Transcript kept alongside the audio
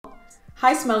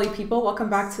Hi smelly people,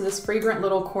 welcome back to this fragrant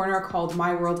little corner called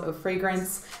My World of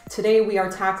Fragrance. Today we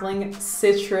are tackling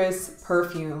citrus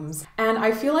perfumes. And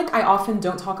I feel like I often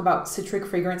don't talk about citric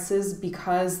fragrances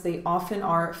because they often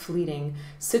are fleeting.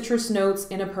 Citrus notes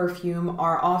in a perfume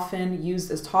are often used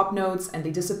as top notes and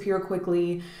they disappear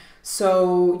quickly.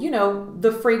 So, you know,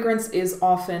 the fragrance is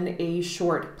often a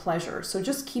short pleasure. So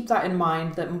just keep that in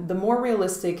mind, that the more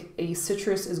realistic a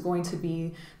citrus is going to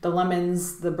be, the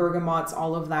lemons, the bergamots,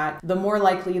 all of that, the more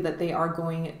likely that they are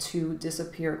going to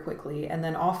disappear quickly. And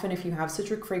then often if you have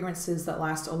citric fragrances that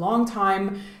last a long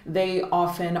time, they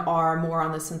often are more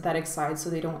on the synthetic side. So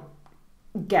they don't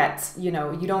get, you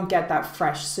don't get that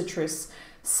fresh citrus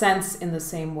scents in the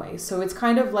same way. So it's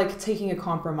kind of like taking a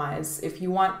compromise. If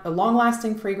you want a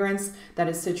long-lasting fragrance that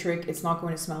is citric, it's not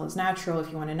going to smell as natural.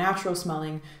 If you want a natural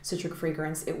smelling citric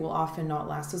fragrance, it will often not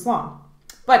last as long.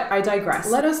 But I digress.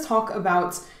 Let us talk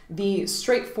about the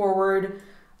straightforward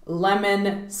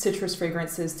lemon citrus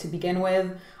fragrances to begin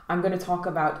with. I'm going to talk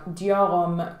about Dior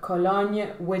Homme Cologne,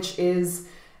 which is,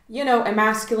 you know, a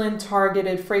masculine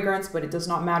targeted fragrance, but it does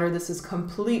not matter. This is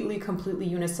completely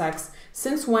unisex.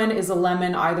 Since when is a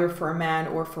lemon either for a man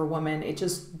or for a woman? It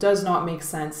just does not make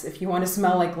sense. If you want to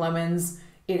smell like lemons,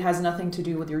 it has nothing to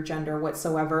do with your gender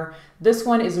whatsoever. This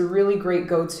one is a really great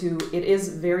go-to. It is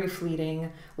very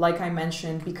fleeting, like I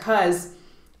mentioned, because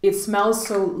it smells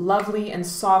so lovely and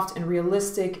soft and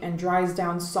realistic and dries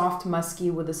down soft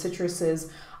musky with the citruses.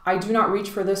 I do not reach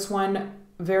for this one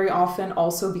very often,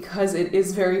 also because it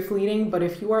is very fleeting. But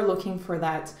if you are looking for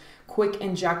that quick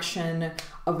injection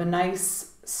of a nice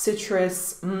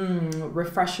citrus,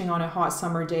 refreshing on a hot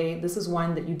summer day, this is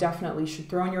one that you definitely should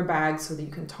throw in your bag so that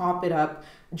you can top it up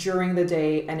during the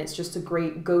day. And it's just a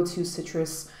great go-to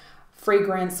citrus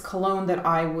fragrance cologne that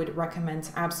I would recommend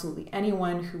to absolutely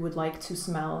anyone who would like to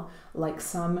smell like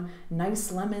some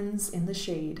nice lemons in the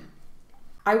shade.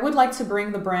 I would like to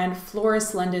bring the brand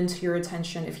Floris London to your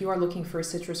attention. If you are looking for a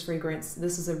citrus fragrance,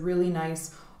 this is a really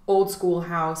nice old school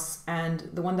house, and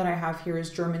the one that I have here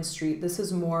is Jermyn Street. This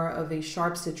is more of a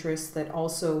sharp citrus that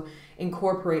also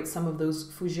incorporates some of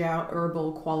those fougere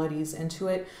herbal qualities into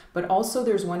it. But also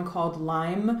there's one called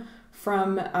Lime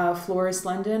from Floris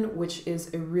London, which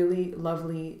is a really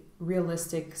lovely,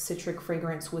 realistic citric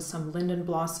fragrance with some linden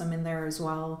blossom in there as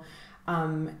well.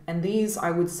 And these,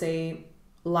 I would say,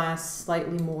 last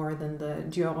slightly more than the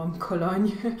Dior Homme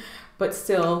Cologne, but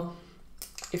still,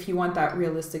 if you want that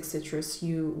realistic citrus,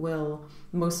 you will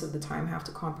most of the time have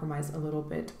to compromise a little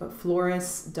bit. But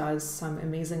Floris does some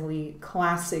amazingly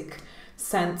classic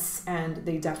scents, and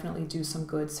they definitely do some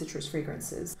good citrus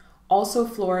fragrances. Also,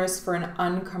 Floris, for an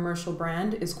uncommercial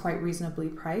brand, is quite reasonably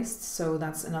priced, so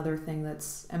that's another thing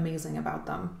that's amazing about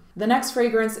them. The next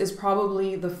fragrance is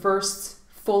probably the first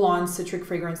full-on citric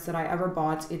fragrance that I ever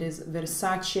bought. It is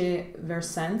Versace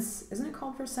Versense. Isn't it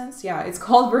called Versense? Yeah, it's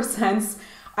called Versense.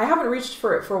 I haven't reached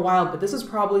for it for a while, but this is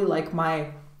probably like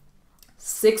my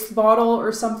 6th bottle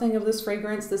or something of this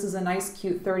fragrance. This is a nice,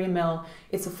 cute 30 ml.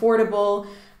 It's affordable.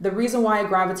 The reason why I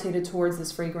gravitated towards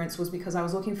this fragrance was because I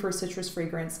was looking for a citrus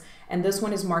fragrance, and this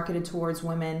one is marketed towards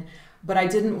women, but I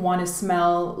didn't want to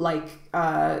smell like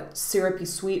syrupy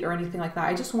sweet or anything like that.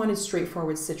 I just wanted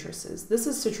straightforward citruses. This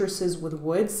is citruses with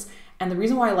woods, and the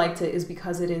reason why I liked it is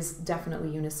because it is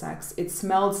definitely unisex. It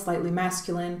smelled slightly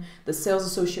masculine. The sales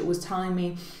associate was telling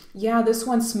me, yeah, this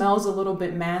one smells a little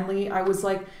bit manly. I was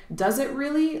like, does it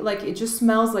really? Like, it just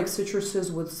smells like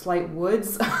citruses with slight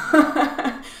woods.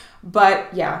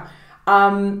 But yeah,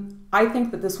 I think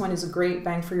that this one is a great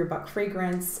bang for your buck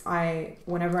fragrance.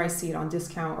 Whenever I see it on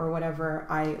discount or whatever,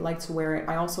 I like to wear it.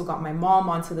 I also got my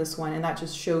mom onto this one, and that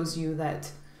just shows you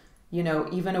that, you know,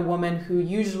 even a woman who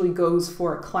usually goes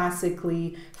for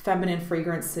classically feminine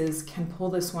fragrances can pull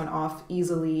this one off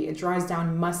easily. It dries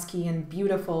down musky and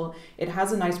beautiful. It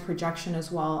has a nice projection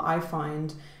as well, I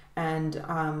find, and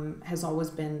has always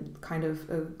been kind of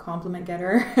a compliment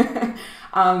getter.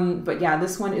 But yeah,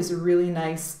 this one is a really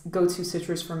nice go-to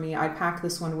citrus for me. I pack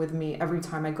this one with me every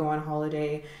time I go on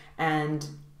holiday, and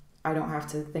I don't have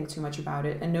to think too much about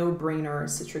it. A no-brainer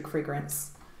citric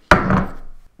fragrance.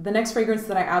 The next fragrance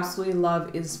that I absolutely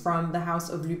love is from the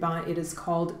house of Lubin. It is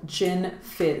called Gin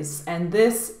Fizz, and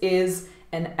this is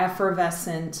an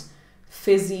effervescent,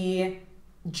 fizzy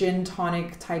gin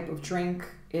tonic type of drink.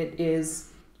 It is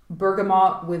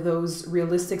bergamot with those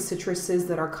realistic citruses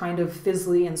that are kind of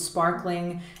fizzly and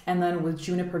sparkling, and then with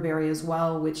juniper berry as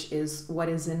well, which is what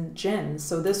is in gin.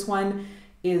 So this one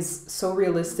is so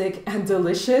realistic and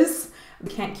delicious. You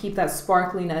can't keep that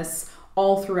sparkliness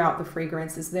all throughout the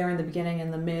fragrance. It's there in the beginning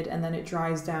and the mid, and then it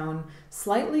dries down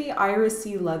slightly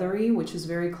irisy leathery, which is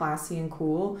very classy and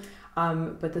cool.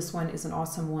 but this one is an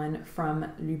awesome one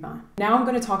from Lubin. Now I'm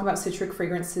going to talk about citric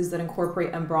fragrances that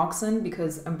incorporate ambroxan,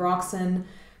 because ambroxan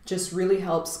just really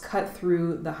helps cut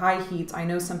through the high heat. I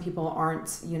know some people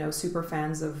aren't, you know, super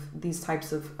fans of these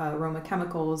types of aroma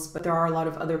chemicals, but there are a lot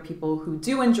of other people who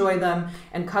do enjoy them.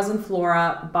 And Cousin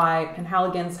Flora by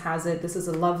Penhaligon has it. This is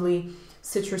a lovely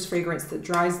citrus fragrance that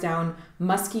dries down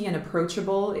musky and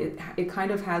approachable. It kind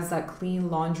of has that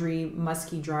clean laundry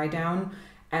musky dry down,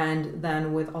 and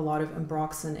then with a lot of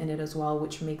ambroxan in it as well,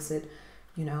 which makes it,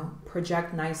 you know,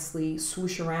 project nicely,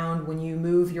 swoosh around when you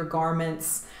move your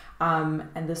garments.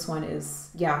 And this one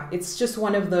is, yeah, it's just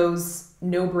one of those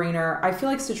no-brainer. I feel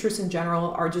like citrus in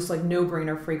general are just like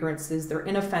no-brainer fragrances. They're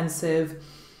inoffensive.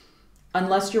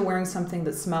 Unless you're wearing something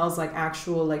that smells like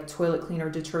actual like toilet cleaner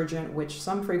detergent, which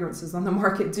some fragrances on the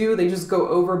market do, they just go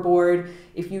overboard.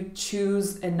 If you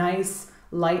choose a nice,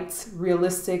 light,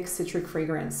 realistic citric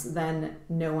fragrance, then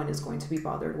no one is going to be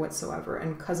bothered whatsoever.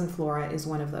 And Cousin Flora is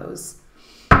one of those.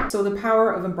 So the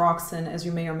power of ambroxan, as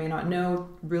you may or may not know,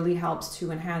 really helps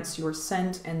to enhance your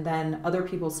scent, and then other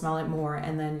people smell it more,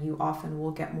 and then you often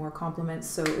will get more compliments.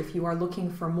 So if you are looking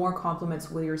for more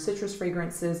compliments with your citrus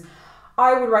fragrances,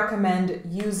 I would recommend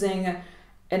using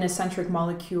an Escentric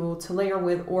molecule to layer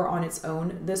with or on its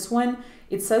own. This one,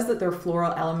 it says that there are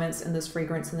floral elements in this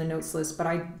fragrance in the notes list, but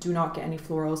I do not get any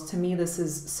florals. To me, this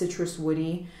is citrus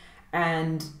woody,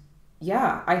 and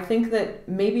yeah, I think that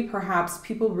maybe perhaps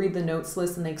people read the notes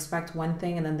list and they expect one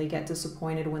thing and then they get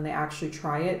disappointed when they actually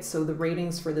try it. So the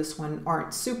ratings for this one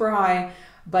aren't super high,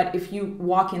 but if you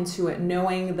walk into it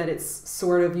knowing that it's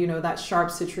sort of, you know, that sharp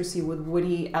citrusy with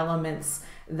woody elements,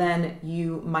 then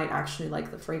you might actually like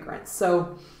the fragrance.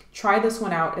 So try this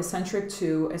one out. Escentric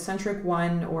 2, Escentric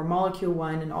 1 or Molecule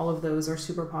 1, and all of those are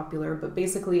super popular, but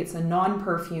basically it's a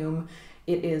non-perfume.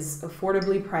 It is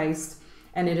affordably priced,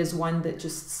 and it is one that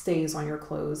just stays on your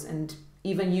clothes, and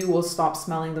even you will stop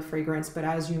smelling the fragrance, but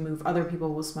as you move, other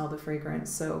people will smell the fragrance.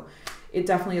 So it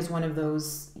definitely is one of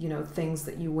those, you know, things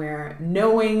that you wear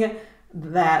knowing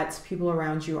that people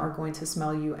around you are going to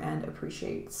smell you and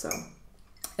appreciate. So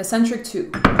Escentric 2.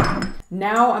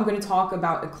 Now I'm going to talk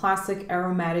about a classic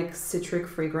aromatic citric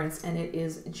fragrance, and it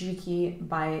is Jicky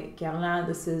by Guerlain.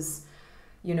 This is,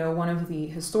 you know, one of the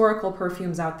historical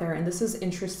perfumes out there, and this is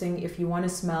interesting if you want to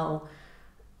smell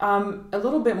a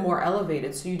little bit more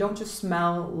elevated. So you don't just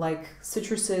smell like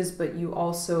citruses, but you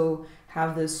also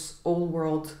have this old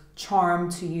world charm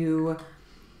to you.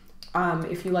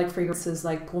 If you like fragrances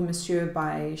like Pour Monsieur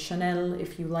by Chanel,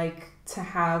 if you like to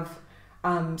have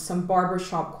some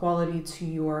barbershop quality to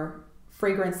your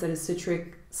fragrance that is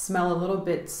citric, smell a little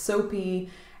bit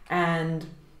soapy and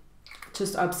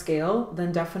just upscale,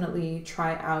 then definitely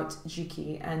try out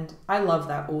Jicky. And I love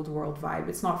that old world vibe.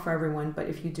 It's not for everyone, but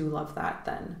if you do love that,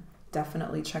 then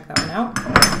definitely check that one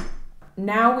out.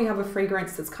 Now we have a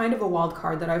fragrance that's kind of a wild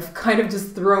card that I've kind of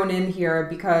just thrown in here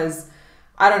because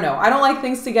I don't know, I don't like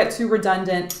things to get too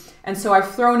redundant. And so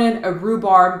I've thrown in a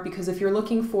rhubarbe because if you're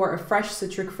looking for a fresh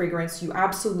citric fragrance, you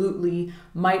absolutely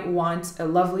might want a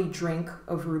lovely drink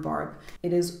of rhubarbe.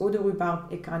 It is Eau de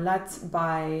Rhubarbe Écarlate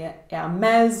by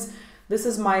Hermès. This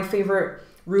is my favorite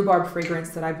rhubarbe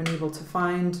fragrance that I've been able to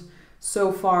find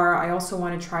so far. I also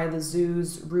want to try the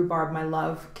Zoo's Rhubarbe My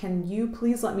Love. Can you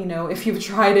please let me know if you've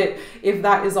tried it, if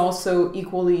that is also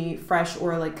equally fresh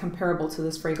or like comparable to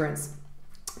this fragrance.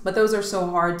 But those are so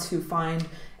hard to find.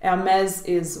 Hermès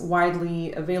is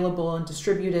widely available and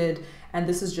distributed, and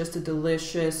this is just a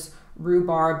delicious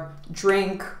rhubarbe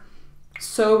drink.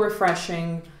 So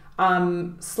refreshing.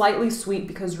 Slightly sweet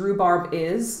because rhubarbe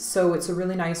is, so it's a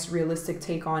really nice realistic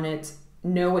take on it.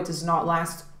 No, it does not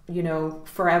last, you know,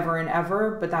 forever and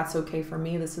ever, but that's okay for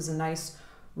me. This is a nice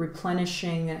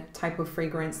replenishing type of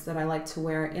fragrance that I like to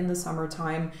wear in the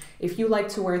summertime. If you like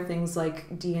to wear things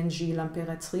like D&G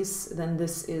L'Impératrice, then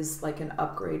this is like an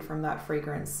upgrade from that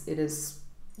fragrance. It is,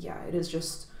 yeah, it is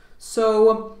just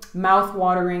so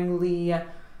mouth-wateringly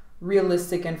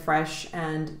realistic and fresh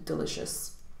and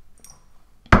delicious.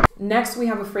 Next, we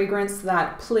have a fragrance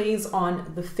that plays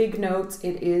on the fig note.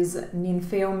 It is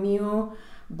Ninfeo Mio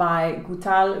by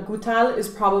Goutal. Goutal is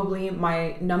probably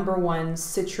my #1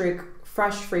 citric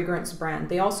fresh fragrance brand.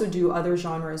 They also do other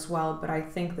genre as well, but I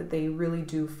think that they really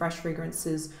do fresh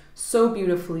fragrances so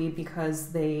beautifully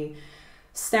because they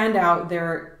stand out.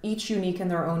 They're each unique in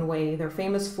their own way. They're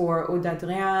famous for Eau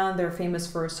d'Adrien. They're famous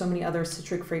for so many other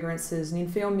citric fragrances.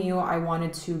 Ninfeo Mio I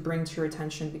wanted to bring to your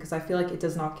attention because I feel like it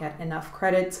does not get enough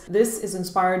credit. This is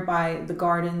inspired by the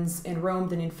gardens in Rome,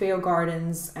 the Ninfeo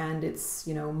Gardens, and it's,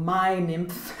 you know, my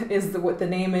nymph is what the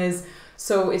name is.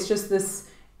 So it's just this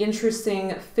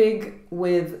interesting fig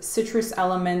with citrus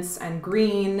elements and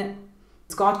green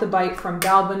It's got the bite from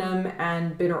galbanum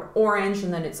and bitter orange,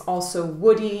 and then it's also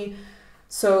woody.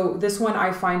 So this one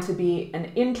I find to be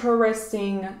an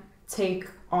interesting take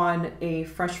on a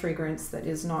fresh fragrance that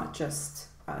is not just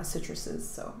citruses.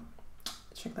 So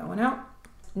check that one out.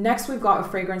 Next, we've got a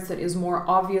fragrance that is more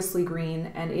obviously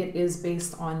green, and it is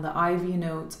based on the ivy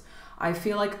note. I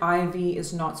feel like ivy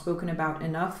is not spoken about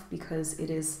enough because it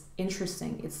is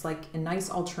interesting. It's like a nice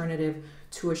alternative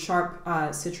to a sharp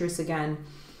citrus again.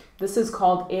 This is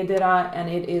called Hedera, and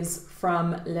it is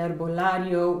from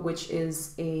L'Herbolario, which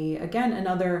is again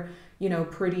another, you know,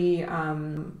 pretty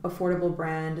affordable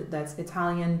brand that's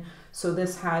Italian. So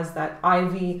this has that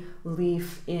ivy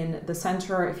leaf in the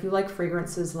center. If you like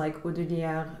fragrances like Eau de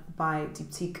Lièvre by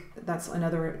Diptyque, that's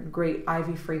another great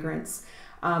ivy fragrance.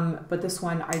 But this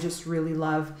one I just really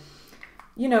love,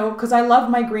 you know, because I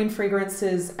love my green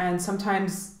fragrances, and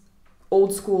sometimes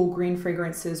old school green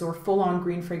fragrances or full-on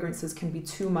green fragrances can be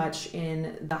too much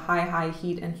in the high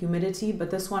heat and humidity, but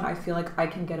this one I feel like I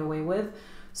can get away with.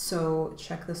 So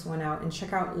check this one out, and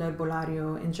check out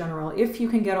L'Herbolario in general if you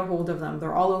can get a hold of them.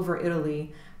 They're all over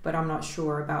Italy, but I'm not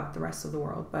sure about the rest of the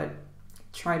world, but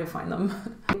try to find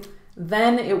them.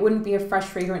 Then it wouldn't be a fresh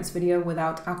fragrance video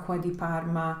without Acqua di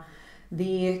Parma,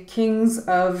 the kings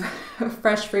of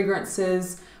fresh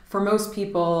fragrances. For most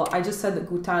people, I just said that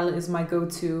Goutal is my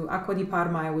go-to. Acqua di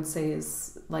Parma, I would say,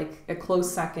 is like a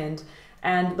close second.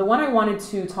 And the one I wanted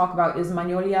to talk about is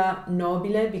Magnolia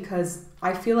Nobile, because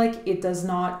I feel like it does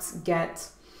not get,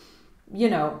 you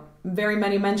know, very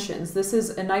many mentions. This is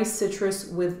a nice citrus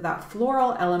with that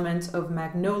floral element of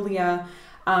Magnolia.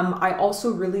 I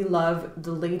also really love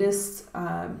the latest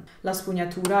La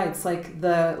Spugnatura. It's like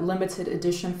the limited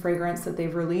edition fragrance that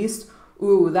they've released.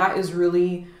 Ooh, that is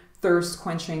really thirst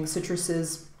quenching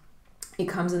citruses. It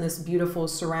comes in this beautiful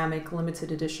ceramic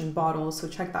limited edition bottle, so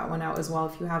check that one out as well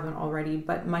if you haven't already.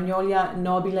 But Magnolia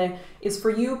Nobile is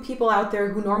for you people out there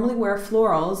who normally wear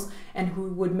frorals and who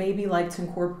would maybe like to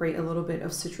incorporate a little bit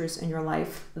of citrus in your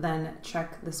life. Then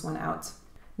check this one out.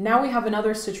 Now we have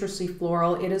another citrusy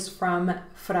floral. It is from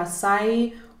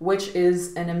Frassaï, which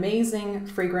is an amazing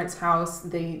fragrance house.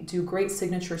 They do great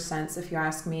signature scents, if you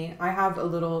ask me. I have a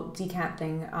little decant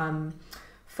thing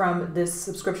from this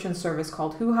subscription service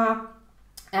called Hoo-Ha,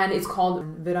 and it's called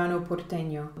Verano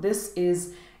Porteño. This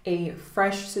is a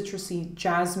fresh citrusy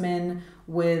jasmine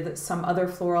with some other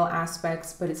floral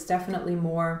aspects, but it's definitely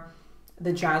more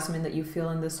the jasmine that you feel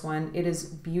in this one. It is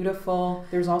beautiful.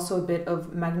 There's also a bit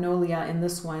of magnolia in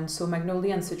this one. So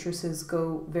magnolia and citruses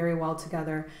go very well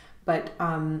together, but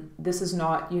this is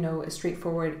not, you know, a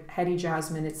straightforward heady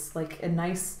jasmine. It's like a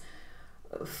nice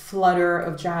flutter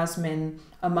of jasmine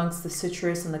amongst the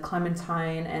citrus and the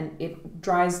clementine, and it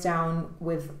dries down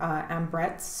with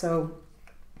ambrette. So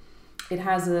it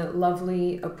has a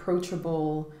lovely,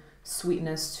 approachable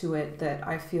sweetness to it that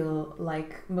I feel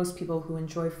like most people who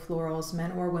enjoy florals,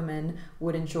 men or women,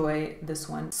 would enjoy this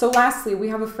one. So lastly, we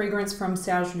have a fragrance from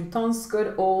Serge Lutens,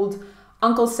 good old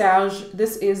Uncle Serge.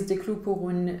 This is Des Clous pour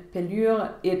une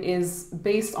Pelure. It is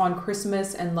based on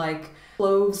Christmas and like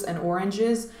cloves and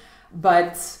oranges.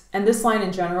 And this line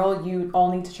in general, you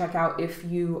all need to check out if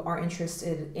you are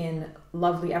interested in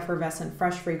lovely effervescent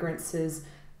fresh fragrances.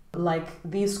 Like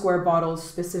these square bottles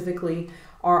specifically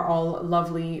are all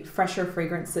lovely fresher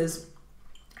fragrances.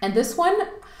 And this one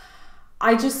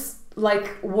I just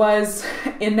like was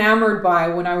enamored by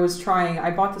when I was trying. I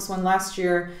bought this one last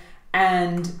year,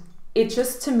 and it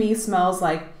just to me smells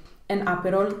like an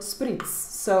Aperol Spritz.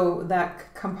 So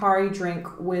that Campari drink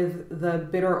with the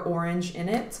bitter orange in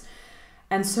it.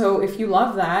 And so if you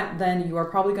love that, then you are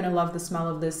probably going to love the smell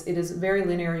of this. It is very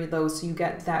linear though, so you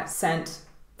get that scent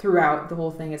throughout the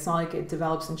whole thing. It's not like it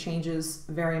develops and changes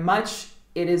very much.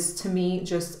 It is to me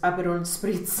just Aperol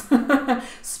Spritz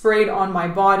sprayed on my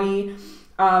body.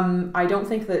 I don't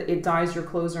think that it dyes your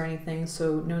clothes or anything,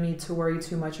 so no need to worry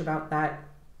too much about that.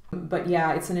 But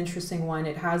yeah, it's an interesting one.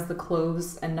 It has the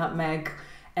cloves and nutmeg,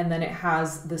 and then it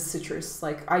has the citrus.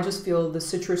 Like I just feel the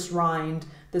citrus rind,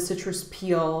 the citrus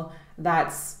peel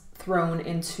that's thrown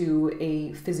into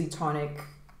a fizzy tonic,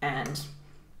 and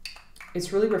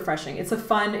it's really refreshing. It's a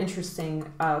fun, interesting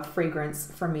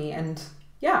fragrance for me, and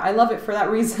yeah, I love it for that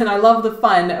reason. I love the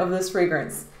fun of this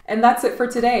fragrance. And that's it for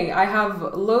today. I have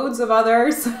loads of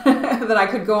others that I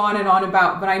could go on and on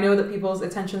about, but I know that people's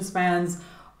attention spans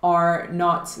are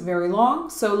not very long,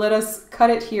 so let us cut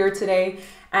it here today.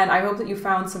 And I hope that you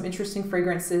found some interesting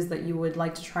fragrances that you would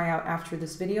like to try out after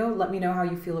this video. Let me know how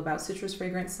you feel about citrus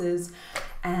fragrances,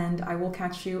 and I will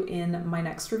catch you in my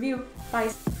next review.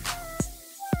 Bye.